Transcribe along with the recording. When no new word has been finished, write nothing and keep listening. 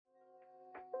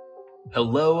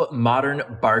Hello, modern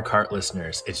bar cart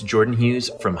listeners. It's Jordan Hughes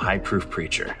from High Proof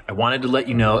Preacher. I wanted to let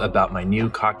you know about my new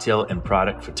cocktail and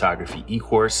product photography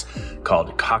e-course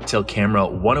called Cocktail Camera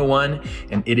 101,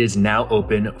 and it is now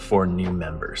open for new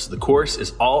members. The course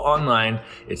is all online,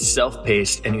 it's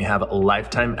self-paced, and you have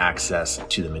lifetime access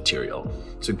to the material.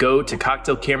 So go to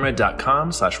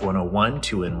cocktailcamera.com/101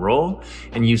 to enroll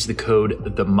and use the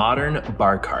code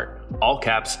TheModernBarCart, all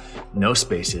caps, no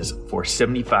spaces, for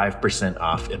 75%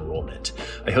 off enrollment.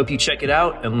 I hope you check it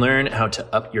out and learn how to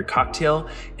up your cocktail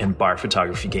and bar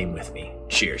photography game with me.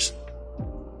 Cheers.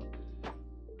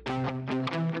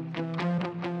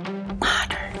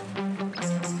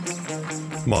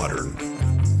 Modern.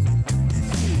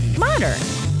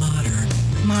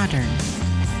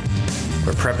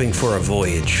 We're prepping for a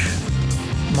voyage.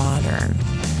 Modern.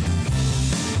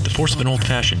 The force of an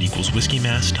old-fashioned equals whiskey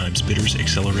mass times bitters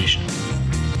acceleration.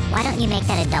 Why don't you make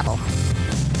that a double?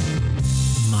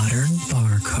 Modern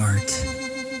Bar Cart.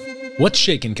 What's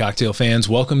shaking, cocktail fans?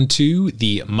 Welcome to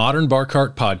the Modern Bar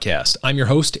Cart podcast. I'm your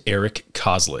host, Eric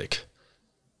Kozlik.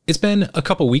 It's been a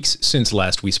couple weeks since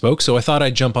last we spoke, so I thought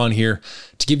I'd jump on here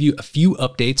to give you a few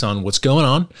updates on what's going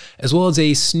on, as well as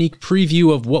a sneak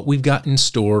preview of what we've got in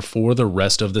store for the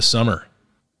rest of the summer.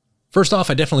 First off,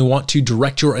 I definitely want to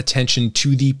direct your attention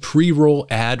to the pre-roll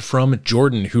ad from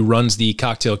Jordan, who runs the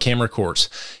Cocktail Camera course.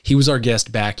 He was our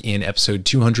guest back in episode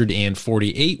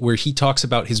 248, where he talks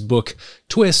about his book,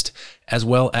 Twist, as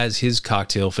well as his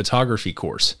cocktail photography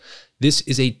course. This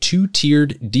is a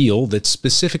two-tiered deal that's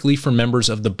specifically for members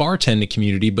of the bartending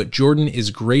community, but Jordan is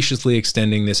graciously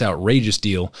extending this outrageous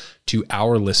deal to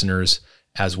our listeners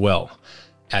as well.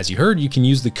 As you heard, you can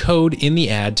use the code in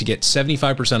the ad to get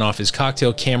 75% off his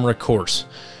Cocktail Camera course,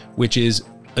 which is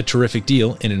a terrific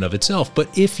deal in and of itself.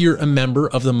 But if you're a member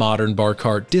of the Modern Bar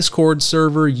Cart Discord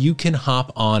server, you can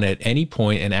hop on at any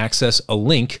point and access a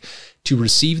link to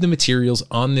receive the materials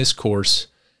on this course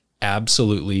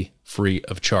absolutely free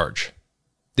of charge.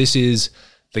 This is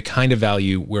the kind of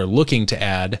value we're looking to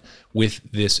add with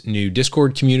this new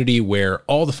Discord community, where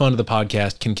all the fun of the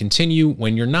podcast can continue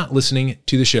when you're not listening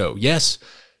to the show. Yes,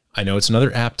 I know it's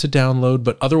another app to download,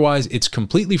 but otherwise it's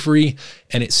completely free,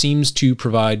 and it seems to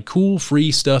provide cool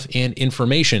free stuff and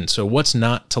information. So what's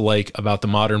not to like about the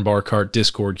Modern Bar Cart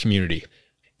Discord community?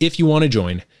 If you want to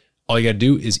join, all you got to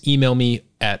do is email me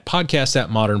at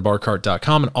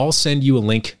podcast@modernbarcart.com, and I'll send you a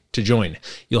link to join.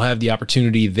 You'll have the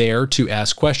opportunity there to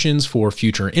ask questions for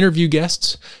future interview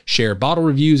guests, share bottle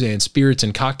reviews and spirits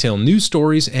and cocktail news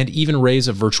stories, and even raise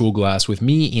a virtual glass with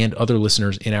me and other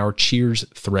listeners in our Cheers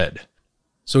thread.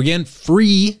 So again,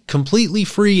 free, completely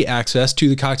free access to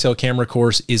the Cocktail Camera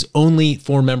course is only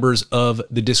for members of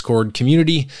the Discord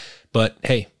community. But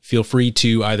hey, feel free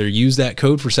to either use that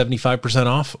code for 75%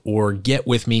 off or get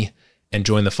with me and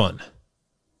join the fun.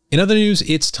 In other news,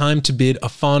 it's time to bid a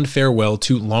fond farewell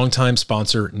to longtime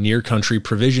sponsor Near Country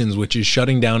Provisions, which is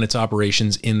shutting down its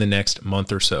operations in the next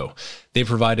month or so. They've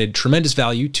provided tremendous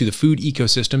value to the food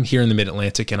ecosystem here in the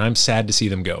Mid-Atlantic, and I'm sad to see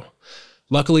them go.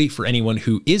 Luckily, for anyone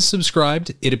who is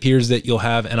subscribed, it appears that you'll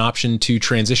have an option to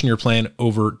transition your plan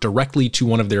over directly to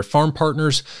one of their farm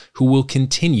partners who will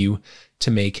continue to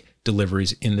make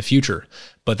deliveries in the future.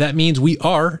 But that means we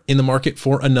are in the market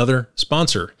for another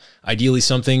sponsor, ideally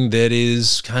something that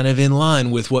is kind of in line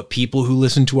with what people who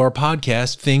listen to our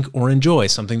podcast think or enjoy,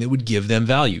 something that would give them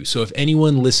value. So if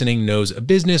anyone listening knows a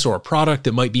business or a product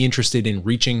that might be interested in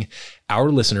reaching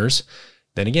our listeners,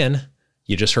 then again,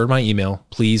 you just heard my email,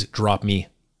 please drop me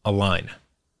a line.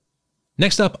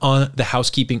 Next up on the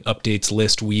housekeeping updates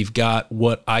list, we've got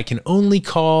what I can only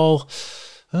call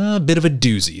a bit of a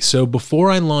doozy. So before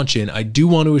I launch in, I do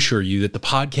want to assure you that the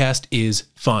podcast is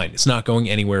fine. It's not going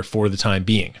anywhere for the time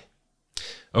being.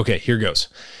 Okay, here goes.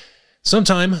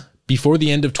 Sometime before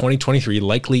the end of 2023,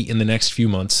 likely in the next few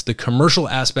months, the commercial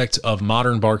aspects of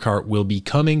Modern Bar Cart will be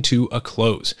coming to a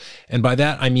close. And by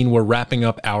that, I mean we're wrapping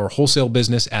up our wholesale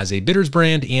business as a bitters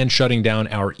brand and shutting down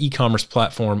our e-commerce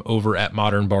platform over at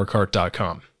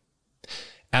modernbarcart.com.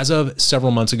 As of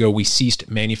several months ago, we ceased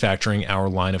manufacturing our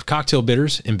line of cocktail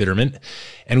bitters, Embitterment,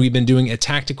 and we've been doing a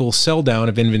tactical sell down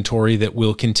of inventory that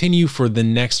will continue for the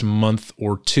next month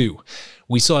or two.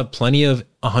 We still have plenty of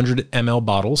 100 ml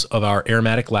bottles of our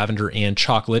aromatic lavender and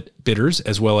chocolate bitters,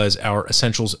 as well as our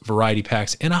essentials variety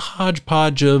packs and a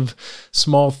hodgepodge of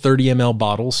small 30 ml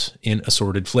bottles in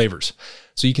assorted flavors.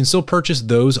 So you can still purchase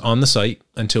those on the site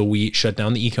until we shut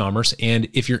down the e-commerce. And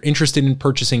if you're interested in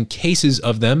purchasing cases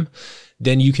of them,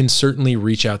 then you can certainly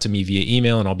reach out to me via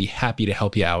email and I'll be happy to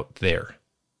help you out there.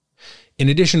 In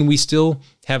addition, we still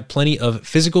have plenty of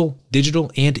physical,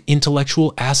 digital, and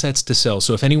intellectual assets to sell.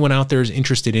 So if anyone out there is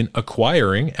interested in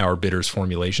acquiring our bitters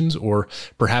formulations, or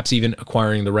perhaps even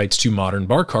acquiring the rights to Modern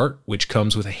Bar Cart, which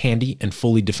comes with a handy and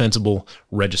fully defensible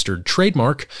registered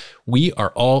trademark, we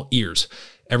are all ears.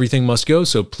 Everything must go,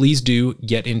 so please do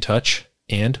get in touch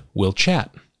and we'll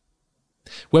chat.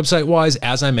 Website-wise,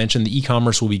 as I mentioned, the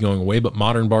e-commerce will be going away, but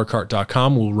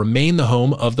modernbarcart.com will remain the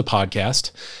home of the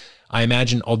podcast. I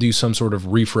imagine I'll do some sort of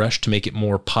refresh to make it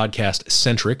more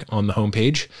podcast-centric on the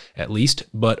homepage, at least,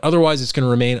 but otherwise it's going to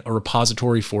remain a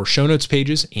repository for show notes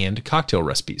pages and cocktail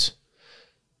recipes.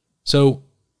 So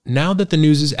now that the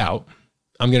news is out,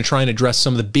 I'm going to try and address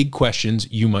some of the big questions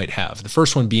you might have. The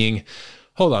first one being,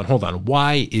 hold on,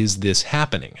 why is this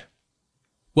happening?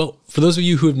 Well, for those of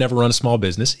you who have never run a small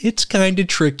business, it's kind of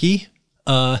tricky.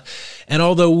 And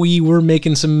although we were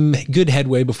making some good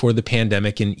headway before the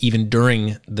pandemic and even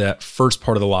during that first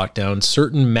part of the lockdown,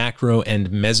 certain macro and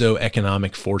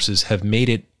mesoeconomic forces have made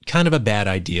it kind of a bad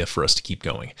idea for us to keep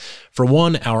going. For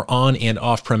one, our on and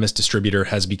off-premise distributor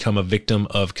has become a victim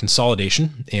of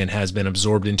consolidation and has been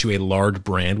absorbed into a large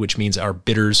brand, which means our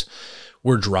bitters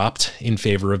were dropped in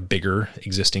favor of bigger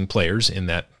existing players in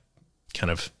that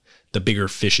kind of the bigger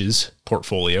fishes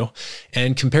portfolio.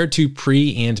 And compared to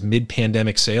pre and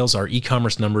mid-pandemic sales, our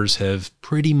e-commerce numbers have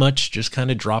pretty much just kind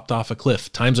of dropped off a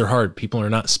cliff. Times are hard. People are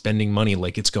not spending money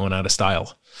like it's going out of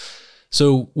style.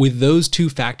 So with those two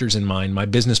factors in mind, my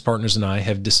business partners and I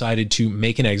have decided to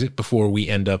make an exit before we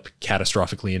end up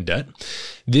catastrophically in debt.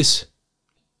 This,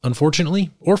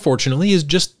 unfortunately or fortunately, is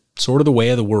just sort of the way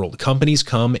of the world. Companies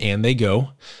come and they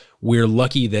go. We're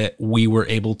lucky that we were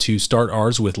able to start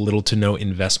ours with little to no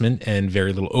investment and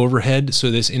very little overhead.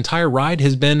 So this entire ride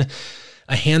has been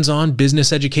a hands-on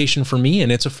business education for me,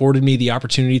 and it's afforded me the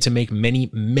opportunity to make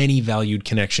many, many valued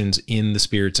connections in the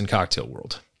spirits and cocktail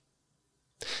world.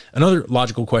 Another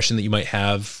logical question that you might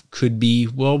have could be,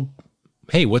 well,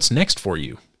 hey, what's next for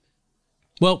you?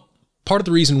 Well, part of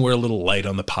the reason we're a little light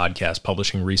on the podcast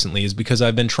publishing recently is because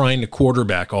I've been trying to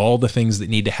quarterback all the things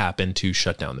that need to happen to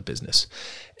shut down the business.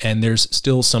 And there's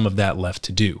still some of that left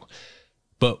to do.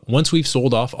 But once we've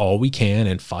sold off all we can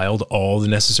and filed all the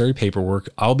necessary paperwork,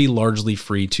 I'll be largely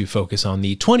free to focus on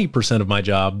the 20% of my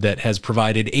job that has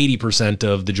provided 80%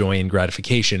 of the joy and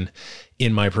gratification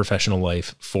in my professional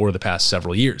life for the past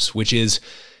several years, which is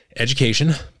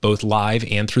education, both live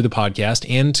and through the podcast,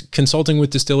 and consulting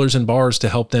with distillers and bars to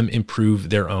help them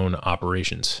improve their own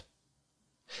operations.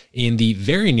 In the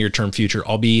very near-term future,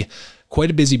 I'll be quite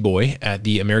a busy boy at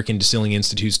the American Distilling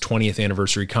Institute's 20th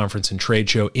anniversary conference and trade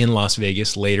show in Las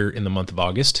Vegas later in the month of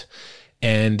August.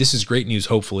 And this is great news,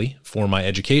 hopefully, for my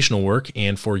educational work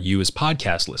and for you as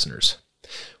podcast listeners.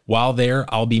 While there,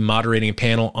 I'll be moderating a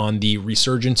panel on the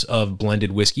resurgence of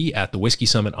blended whiskey at the Whiskey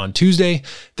Summit on Tuesday.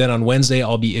 Then on Wednesday,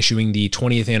 I'll be issuing the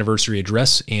 20th anniversary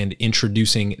address and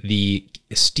introducing the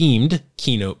esteemed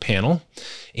keynote panel.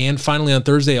 And finally, on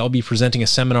Thursday, I'll be presenting a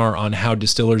seminar on how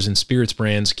distillers and spirits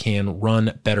brands can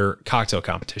run better cocktail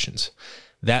competitions.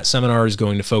 That seminar is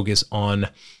going to focus on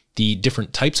the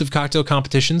different types of cocktail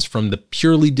competitions, from the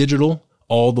purely digital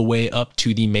all the way up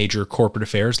to the major corporate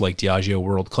affairs like Diageo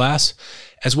World Class,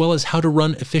 as well as how to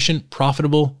run efficient,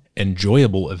 profitable,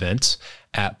 enjoyable events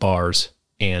at bars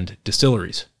and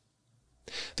distilleries.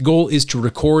 The goal is to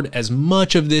record as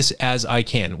much of this as I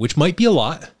can, which might be a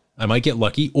lot. I might get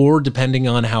lucky, or depending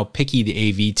on how picky the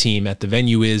AV team at the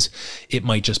venue is, it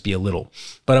might just be a little.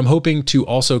 But I'm hoping to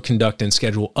also conduct and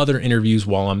schedule other interviews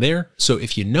while I'm there. So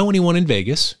if you know anyone in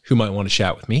Vegas who might want to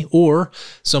chat with me, or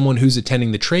someone who's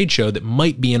attending the trade show that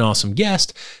might be an awesome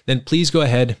guest, then please go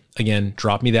ahead, again,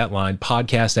 drop me that line,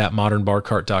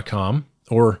 podcast@modernbarcart.com,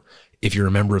 or if you're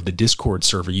a member of the Discord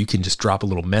server, you can just drop a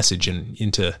little message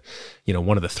into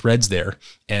one of the threads there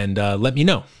and let me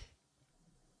know.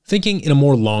 Thinking in a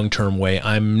more long-term way,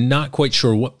 I'm not quite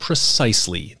sure what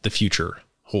precisely the future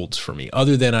holds for me,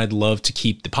 other than I'd love to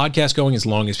keep the podcast going as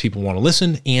long as people want to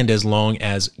listen and as long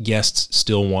as guests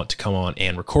still want to come on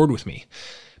and record with me.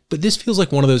 But this feels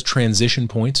like one of those transition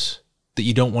points that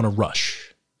you don't want to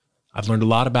rush. I've learned a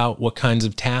lot about what kinds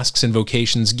of tasks and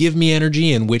vocations give me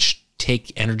energy and which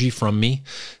take energy from me.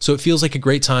 So it feels like a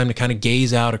great time to kind of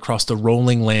gaze out across the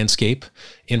rolling landscape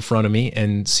in front of me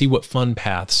and see what fun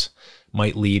paths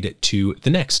might lead to the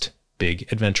next big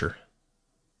adventure.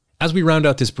 As we round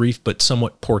out this brief but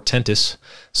somewhat portentous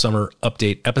summer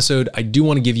update episode, I do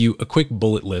want to give you a quick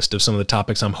bullet list of some of the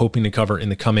topics I'm hoping to cover in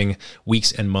the coming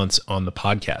weeks and months on the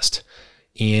podcast.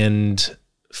 And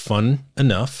fun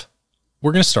enough,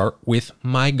 We're going to start with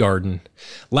my garden.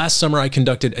 Last summer, I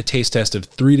conducted a taste test of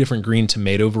 3 different green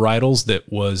tomato varietals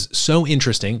that was so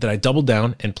interesting that I doubled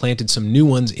down and planted some new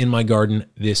ones in my garden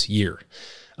this year.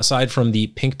 Aside from the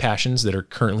pink passions that are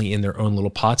currently in their own little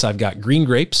pots, I've got green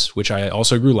grapes, which I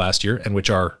also grew last year and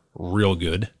which are real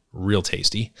good, real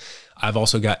tasty. I've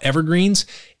also got evergreens,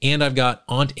 and I've got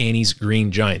Aunt Annie's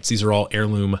green giants. These are all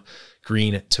heirloom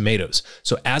green tomatoes.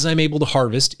 So as I'm able to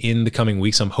harvest in the coming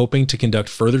weeks, I'm hoping to conduct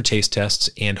further taste tests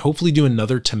and hopefully do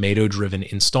another tomato-driven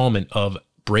installment of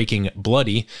Breaking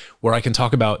Bloody, where I can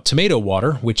talk about tomato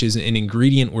water, which is an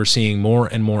ingredient we're seeing more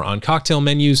and more on cocktail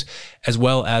menus, as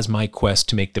well as my quest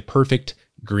to make the perfect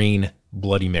green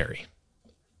Bloody Mary.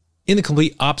 In the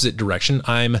complete opposite direction,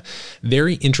 I'm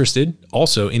very interested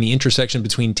also in the intersection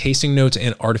between tasting notes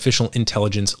and artificial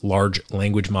intelligence large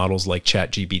language models like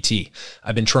ChatGPT.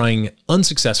 I've been trying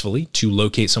unsuccessfully to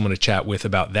locate someone to chat with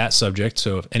about that subject,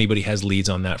 so if anybody has leads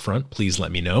on that front, please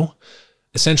let me know.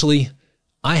 Essentially,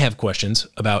 I have questions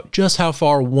about just how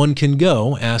far one can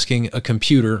go asking a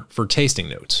computer for tasting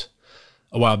notes.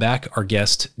 A while back, our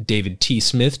guest, David T.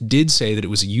 Smith, did say that it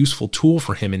was a useful tool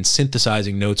for him in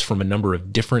synthesizing notes from a number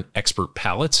of different expert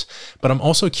palates, but I'm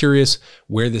also curious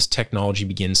where this technology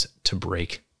begins to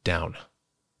break down.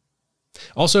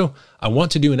 Also, I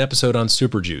want to do an episode on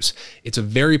super juice. It's a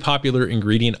very popular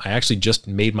ingredient. I actually just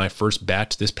made my first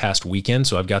batch this past weekend,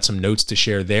 so I've got some notes to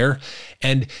share there.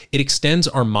 And it extends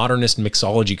our modernist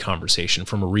mixology conversation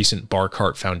from a recent Bar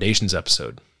Cart Foundations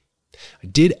episode. I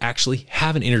did actually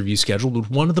have an interview scheduled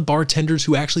with one of the bartenders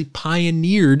who actually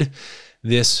pioneered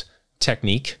this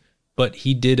technique, but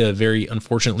he did a very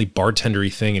unfortunately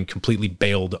bartendery thing and completely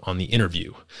bailed on the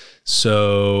interview.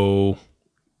 So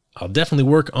I'll definitely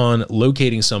work on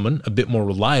locating someone a bit more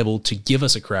reliable to give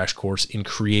us a crash course in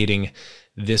creating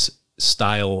this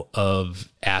style of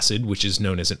acid, which is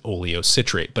known as an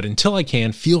oleocitrate. But until I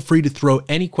can, feel free to throw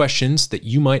any questions that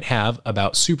you might have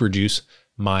about super juice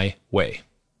my way.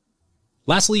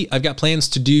 Lastly, I've got plans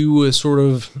to do a sort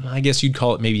of, I guess you'd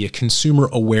call it maybe a consumer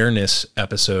awareness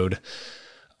episode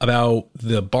about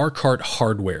the bar cart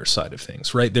hardware side of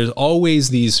things, right? There's always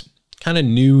these kind of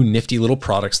new nifty little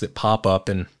products that pop up,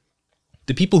 and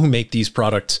the people who make these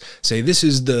products say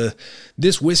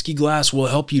this whiskey glass will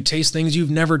help you taste things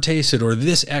you've never tasted, or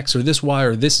this X or this Y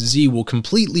or this Z will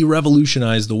completely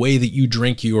revolutionize the way that you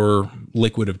drink your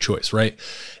liquid of choice, right?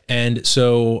 And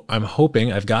so I'm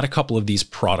hoping, I've got a couple of these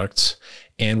products,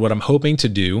 and what I'm hoping to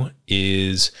do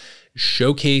is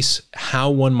showcase how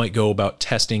one might go about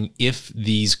testing if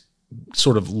these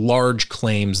sort of large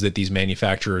claims that these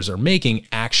manufacturers are making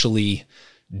actually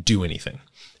do anything.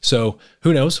 So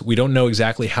who knows? We don't know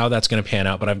exactly how that's going to pan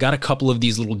out, but I've got a couple of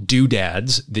these little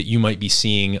doodads that you might be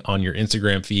seeing on your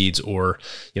Instagram feeds or,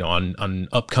 on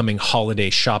upcoming holiday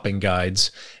shopping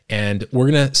guides. And we're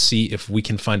going to see if we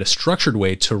can find a structured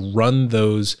way to run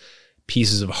those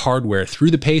pieces of hardware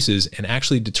through the paces and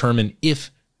actually determine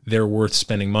if they're worth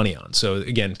spending money on. So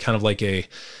again, kind of like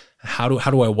how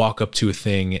do I walk up to a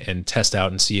thing and test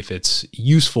out and see if it's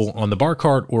useful on the bar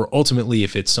cart, or ultimately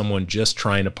if it's someone just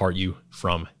trying to part you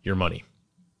from your money.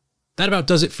 That about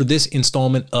does it for this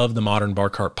installment of the Modern Bar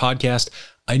Cart Podcast.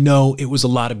 I know it was a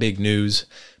lot of big news,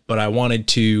 but I wanted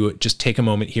to just take a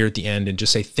moment here at the end and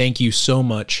just say thank you so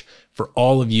much for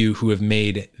all of you who have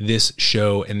made this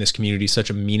show and this community such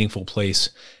a meaningful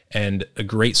place and a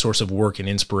great source of work and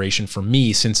inspiration for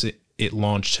me since it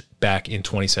launched back in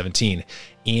 2017.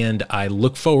 And I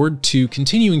look forward to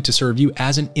continuing to serve you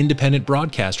as an independent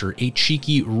broadcaster, a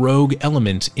cheeky rogue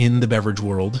element in the beverage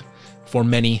world for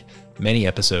many, many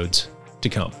episodes to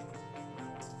come.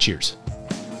 Cheers.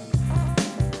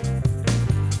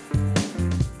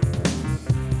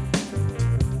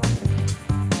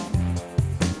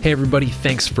 Hey everybody,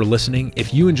 thanks for listening.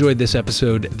 If you enjoyed this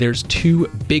episode, there's 2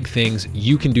 big things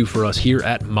you can do for us here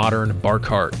at Modern Bar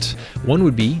Cart. One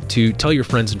would be to tell your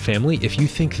friends and family if you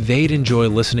think they'd enjoy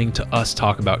listening to us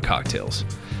talk about cocktails.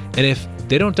 And if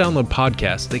they don't download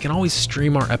podcasts, they can always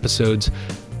stream our episodes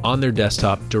on their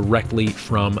desktop directly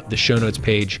from the show notes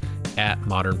page at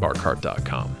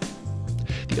modernbarcart.com.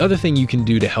 The other thing you can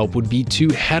do to help would be to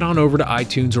head on over to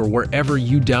iTunes or wherever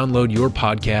you download your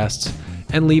podcasts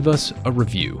and leave us a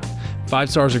review. 5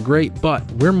 stars are great, but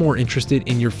we're more interested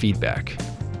in your feedback.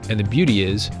 And the beauty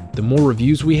is, the more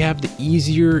reviews we have, the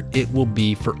easier it will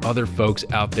be for other folks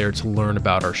out there to learn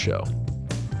about our show.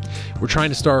 We're trying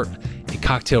to start a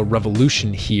cocktail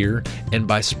revolution here, and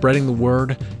by spreading the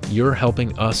word, you're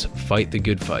helping us fight the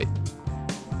good fight.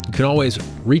 You can always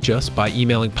reach us by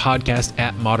emailing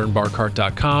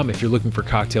podcast@modernbarcart.com if you're looking for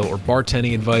cocktail or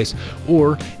bartending advice,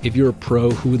 or if you're a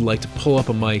pro who would like to pull up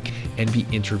a mic and be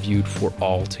interviewed for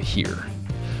all to hear.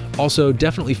 Also,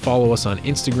 definitely follow us on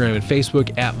Instagram and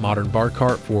Facebook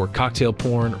 @modernbarcart for cocktail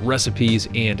porn, recipes,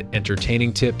 and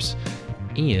entertaining tips.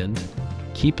 And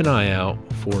keep an eye out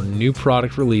for new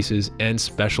product releases and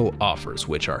special offers,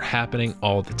 which are happening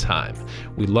all the time.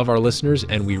 We love our listeners,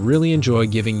 and we really enjoy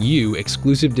giving you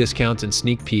exclusive discounts and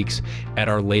sneak peeks at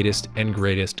our latest and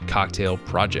greatest cocktail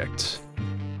projects.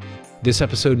 This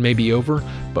episode may be over,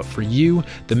 but for you,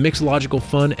 the mixological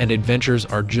fun and adventures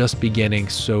are just beginning,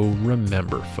 so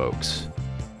remember, folks,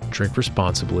 drink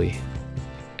responsibly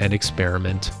and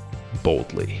experiment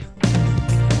boldly.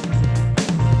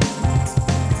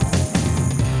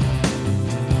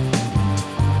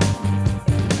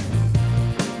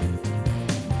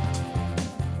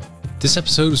 This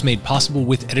episode was made possible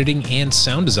with editing and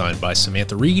sound design by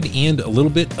Samantha Reed and a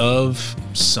little bit of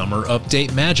summer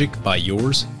update magic by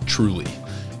yours truly.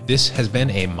 This has been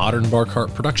a Modern Bar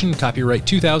Cart production, copyright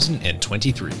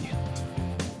 2023.